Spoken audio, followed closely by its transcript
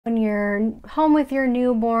When you're home with your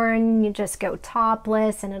newborn, you just go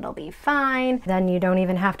topless and it'll be fine. Then you don't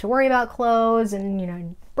even have to worry about clothes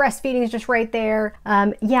and, breastfeeding is just right there.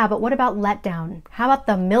 Yeah, but what about letdown? How about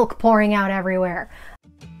the milk pouring out everywhere?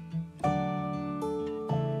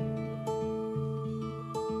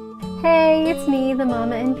 Hey, it's me, the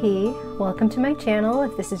Mama NP. Welcome to my channel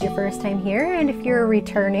if this is your first time here, and if you're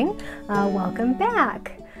returning, welcome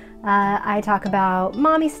back. I talk about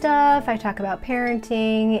mommy stuff, I talk about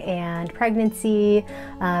parenting and pregnancy.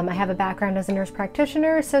 I have a background as a nurse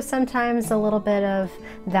practitioner, so sometimes a little bit of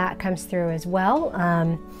that comes through as well.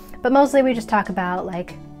 But mostly we just talk about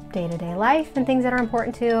like day-to-day life and things that are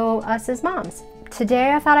important to us as moms.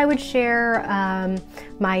 Today I thought I would share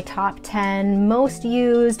my top 10 most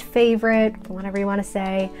used, favorite, whatever you want to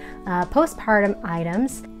say, postpartum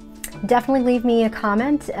items. Definitely leave me a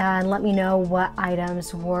comment and let me know what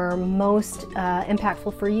items were most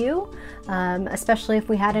impactful for you, especially if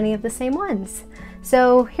we had any of the same ones.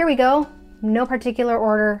 So here we go, no particular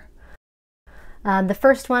order. The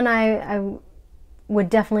first one I would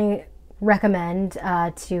definitely recommend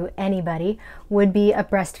to anybody would be a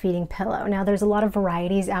breastfeeding pillow. Now there's a lot of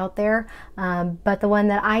varieties out there, but the one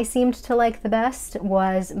that I seemed to like the best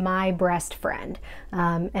was my breast friend.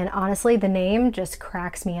 And honestly, the name just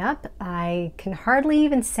cracks me up. I can hardly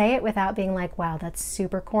even say it without being like, wow, that's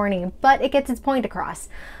super corny, but it gets its point across.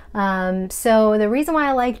 So the reason why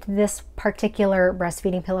I liked this particular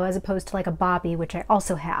breastfeeding pillow as opposed to like a boppy, which I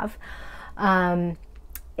also have,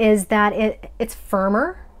 is that it's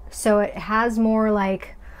firmer. So it has more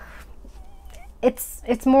like,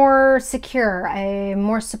 it's more secure,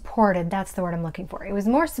 more supported, that's the word I'm looking for. It was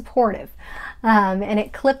more supportive. And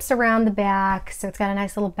it clips around the back, so it's got a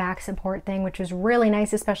nice little back support thing, which was really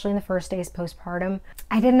nice, especially in the first days postpartum.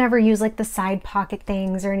 I didn't ever use like the side pocket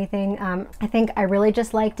things or anything. I think I really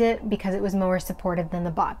just liked it because it was more supportive than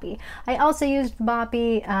the boppy. I also used the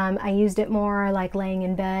boppy. I used it more like laying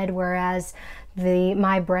in bed, whereas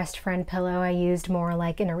my breast friend pillow I used more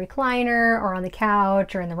like in a recliner or on the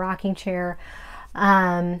couch or in the rocking chair.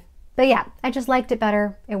 But yeah, I just liked it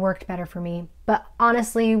better. It worked better for me. But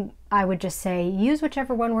honestly, I would just say use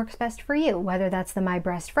whichever one works best for you, whether that's the My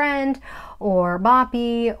Breast Friend or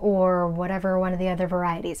boppy or whatever one of the other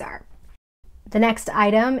varieties are. The next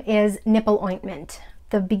item is nipple ointment.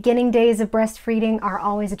 The beginning days of breastfeeding are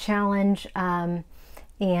always a challenge.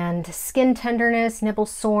 And skin tenderness, nipple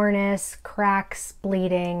soreness, cracks,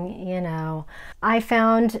 bleeding, I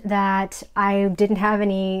found that I didn't have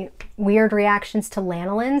any weird reactions to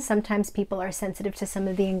lanolin. Sometimes people are sensitive to some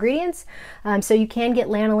of the ingredients, so you can get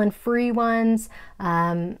lanolin-free ones.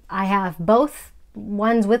 I have both,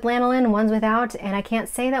 ones with lanolin and ones without, and I can't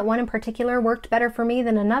say that one in particular worked better for me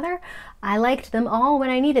than another. I liked them all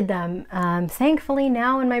when I needed them. Thankfully,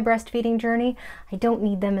 now in my breastfeeding journey, I don't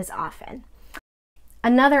need them as often.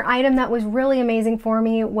 Another item that was really amazing for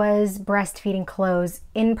me was breastfeeding clothes,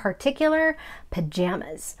 in particular,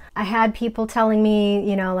 pajamas. I had people telling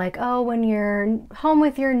me, like, oh, when you're home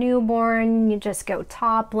with your newborn, you just go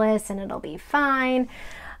topless and it'll be fine.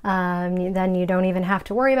 Then you don't even have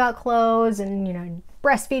to worry about clothes and,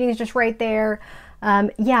 breastfeeding is just right there.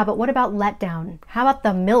 Yeah, but what about letdown? How about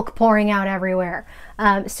the milk pouring out everywhere?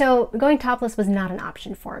 So going topless was not an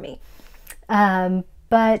option for me.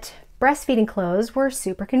 But breastfeeding clothes were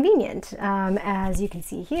super convenient. As you can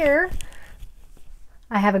see here,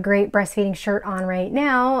 I have a great breastfeeding shirt on right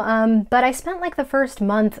now, but I spent like the first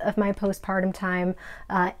month of my postpartum time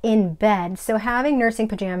in bed. So having nursing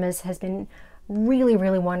pajamas has been really,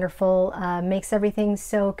 really wonderful. Makes everything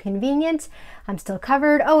so convenient. I'm still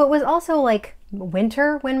covered. Oh, it was also like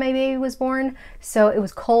winter when my baby was born, so it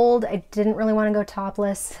was cold. I didn't really want to go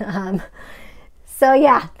topless. So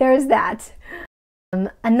yeah, there's that.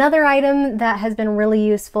 Another item that has been really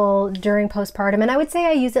useful during postpartum, and I would say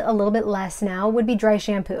I use it a little bit less now, would be dry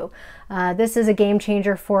shampoo. This is a game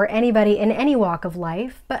changer for anybody in any walk of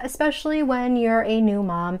life, but especially when you're a new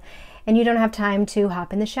mom and you don't have time to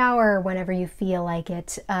hop in the shower whenever you feel like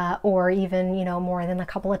it, or even, more than a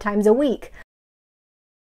couple of times a week.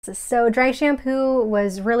 So dry shampoo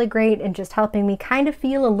was really great in just helping me kind of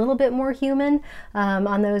feel a little bit more human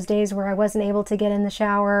on those days where I wasn't able to get in the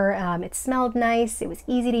shower. It smelled nice, it was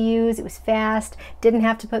easy to use, it was fast, didn't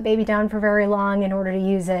have to put baby down for very long in order to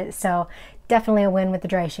use it, so definitely a win with the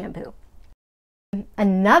dry shampoo.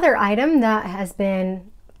 Another item that has been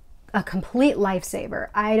a complete lifesaver,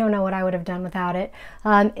 I don't know what I would have done without it,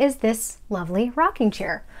 is this lovely rocking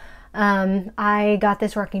chair. I got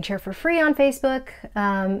this rocking chair for free on Facebook.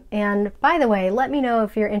 And by the way, let me know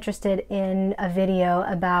if you're interested in a video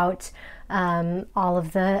about all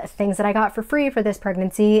of the things that I got for free for this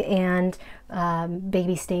pregnancy and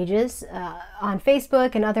baby stages on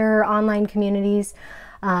Facebook and other online communities,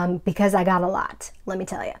 because I got a lot, let me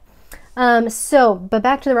tell you. But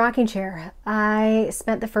back to the rocking chair. I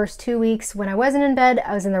spent the first 2 weeks when I wasn't in bed,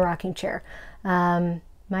 I was in the rocking chair.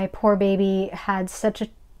 My poor baby had such a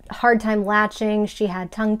hard time latching. She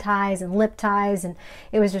had tongue ties and lip ties, and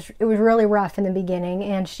it was really rough in the beginning,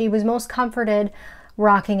 and she was most comforted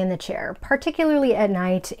rocking in the chair, particularly at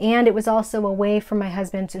night, and it was also away from my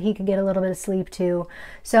husband so he could get a little bit of sleep too.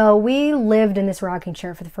 So we lived in this rocking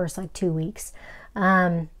chair for the first like 2 weeks.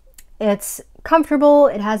 It's comfortable.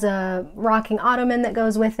 It has a rocking ottoman that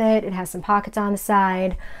goes with it. It has some pockets on the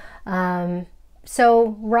side.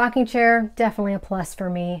 So rocking chair, definitely a plus for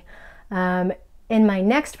me. In my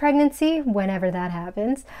next pregnancy, whenever that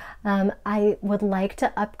happens, I would like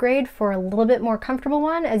to upgrade for a little bit more comfortable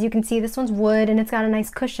one. As you can see, this one's wood and it's got a nice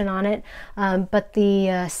cushion on it, but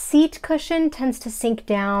the seat cushion tends to sink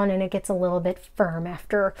down and it gets a little bit firm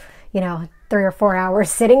after, 3 or 4 hours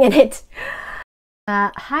sitting in it.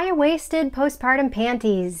 High-waisted postpartum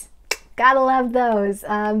panties. Gotta love those,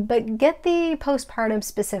 but get the postpartum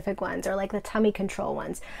specific ones, or like the tummy control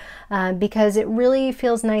ones, because it really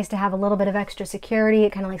feels nice to have a little bit of extra security.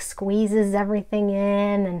 It kind of like squeezes everything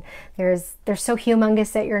in, and they're so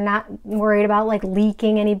humongous that you're not worried about like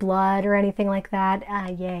leaking any blood or anything like that.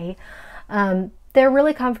 Yay. They're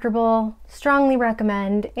really comfortable. Strongly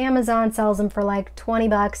recommend. Amazon sells them for like 20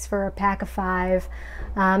 bucks for a pack of 5.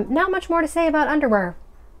 Not much more to say about underwear.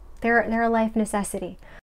 They're a life necessity.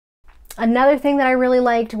 Another thing that I really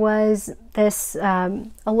liked was this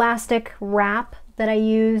elastic wrap that I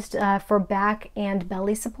used for back and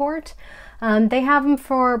belly support. They have them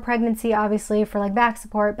for pregnancy, obviously, for like back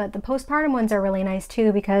support, but the postpartum ones are really nice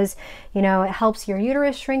too because, it helps your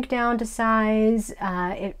uterus shrink down to size.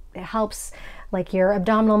 It helps like your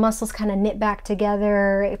abdominal muscles kind of knit back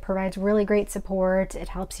together. It provides really great support. It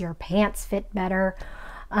helps your pants fit better.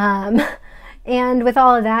 And with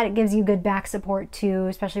all of that, it gives you good back support too,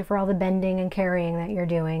 especially for all the bending and carrying that you're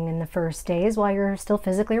doing in the first days while you're still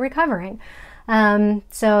physically recovering.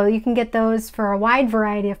 So you can get those for a wide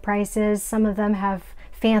variety of prices. Some of them have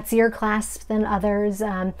fancier clasps than others,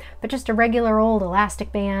 but just a regular old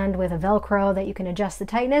elastic band with a Velcro that you can adjust the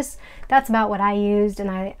tightness. That's about what I used,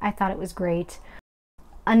 and I thought it was great.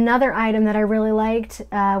 Another item that I really liked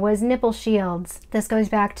was nipple shields. This goes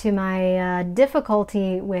back to my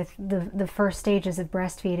difficulty with the first stages of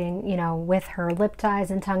breastfeeding, with her lip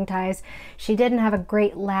ties and tongue ties. She didn't have a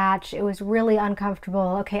great latch. It was really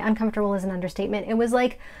uncomfortable. Okay, uncomfortable is an understatement. It was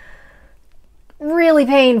like really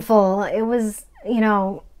painful. It was,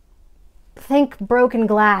 think broken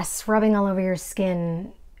glass rubbing all over your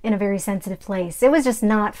skin in a very sensitive place. It was just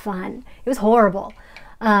not fun. It was horrible.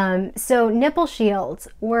 So nipple shields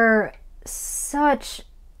were such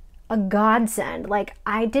a godsend. Like,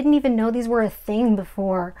 I didn't even know these were a thing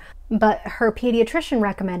before, but her pediatrician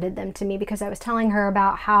recommended them to me because I was telling her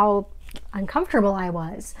about how uncomfortable I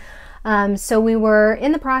was. So we were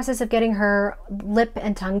in the process of getting her lip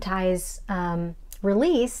and tongue ties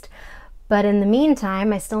released, but in the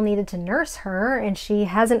meantime, I still needed to nurse her, and she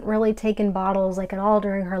hasn't really taken bottles like at all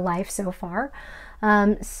during her life so far.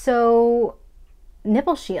 So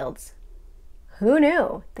nipple shields, who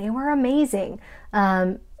knew? They were amazing.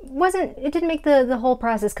 It didn't make the whole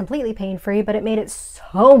process completely pain-free, but it made it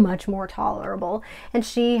so much more tolerable, and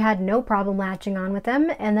she had no problem latching on with them.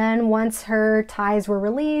 And then once her ties were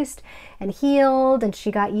released and healed and she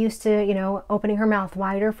got used to opening her mouth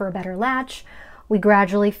wider for a better latch, we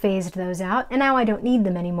gradually phased those out, and now I don't need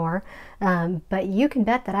them anymore. But you can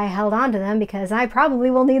bet that I held on to them because I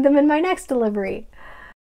probably will need them in my next delivery.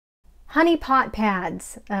 Honey Pot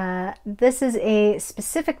pads. This is a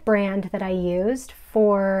specific brand that I used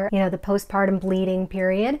for, the postpartum bleeding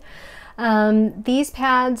period. These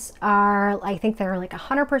pads are, I think they're like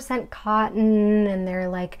 100% cotton, and they're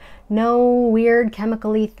like no weird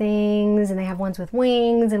chemical-y things, and they have ones with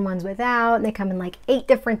wings and ones without, and they come in like 8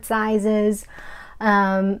 different sizes.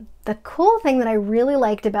 The cool thing that I really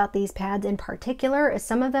liked about these pads in particular is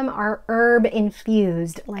some of them are herb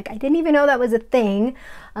infused. Like, I didn't even know that was a thing,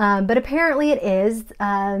 but apparently it is.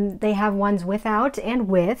 They have ones without and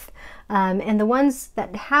with, and the ones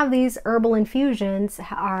that have these herbal infusions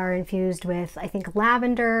are infused with, I think,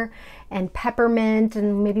 lavender and peppermint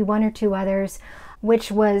and maybe 1 or 2 others,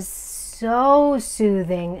 which was so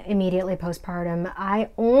soothing immediately postpartum. I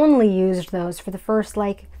only used those for the first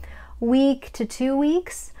like week to 2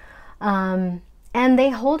 weeks. And they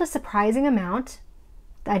hold a surprising amount.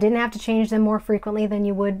 I didn't have to change them more frequently than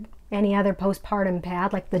you would any other postpartum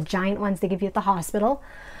pad, like the giant ones they give you at the hospital.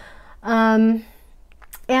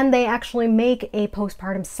 And they actually make a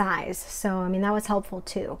postpartum size. So, I mean, that was helpful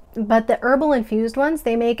too. But the herbal infused ones,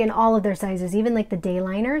 they make in all of their sizes, even like the day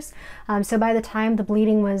liners. So by the time the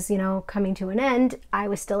bleeding was, you know, coming to an end, I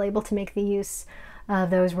was still able to make the use of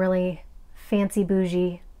those really fancy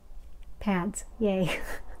bougie pads. Yay.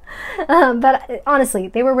 But honestly,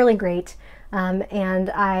 they were really great. And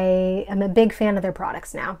I am a big fan of their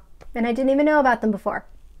products now. And I didn't even know about them before.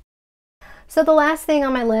 So the last thing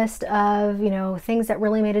on my list of, you know, things that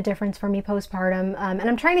really made a difference for me postpartum, and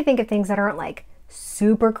I'm trying to think of things that aren't like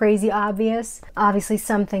super crazy obvious. Obviously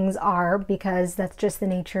some things are, because that's just the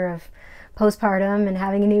nature of postpartum and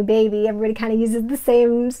having a new baby. Everybody kind of uses the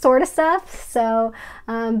same sort of stuff. So,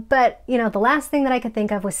 but you know, the last thing that I could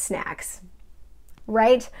think of was snacks.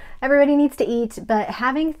 Right? Everybody needs to eat, but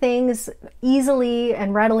having things easily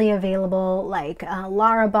and readily available, like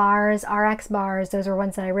Lara bars, RX bars, those were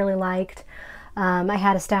ones that I really liked. I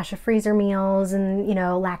had a stash of freezer meals and, you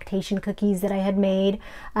know, lactation cookies that I had made.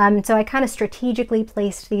 So I kind of strategically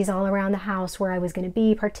placed these all around the house where I was going to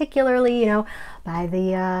be, particularly, you know, by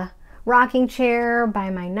the rocking chair, by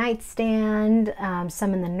my nightstand,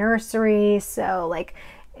 some in the nursery. So like,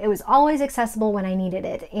 it was always accessible when I needed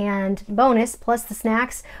it. And bonus, plus the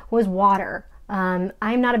snacks, was water. I'm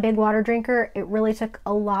not a big water drinker. It really took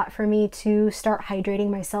a lot for me to start hydrating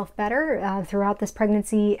myself better throughout this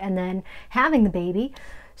pregnancy and then having the baby.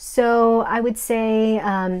 So I would say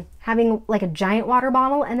having like a giant water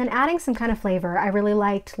bottle and then adding some kind of flavor. I really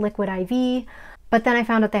liked Liquid IV, but then I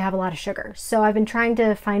found out they have a lot of sugar. So I've been trying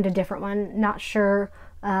to find a different one. Not sure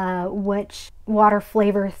which water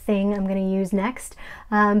flavor thing I'm going to use next.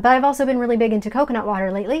 But I've also been really big into coconut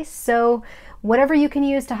water lately. So whatever you can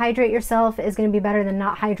use to hydrate yourself is going to be better than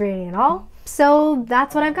not hydrating at all. So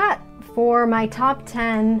that's what I've got for my top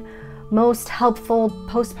 10 most helpful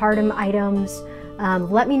postpartum items.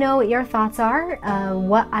 Let me know what your thoughts are.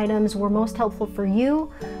 What items were most helpful for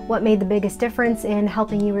you? What made the biggest difference in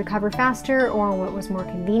helping you recover faster, or what was more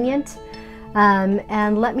convenient?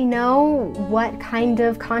 And let me know what kind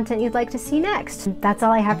of content you'd like to see next. That's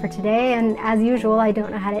all I have for today, and as usual, I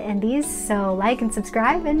don't know how to end these, so like and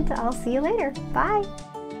subscribe, and I'll see you later. Bye!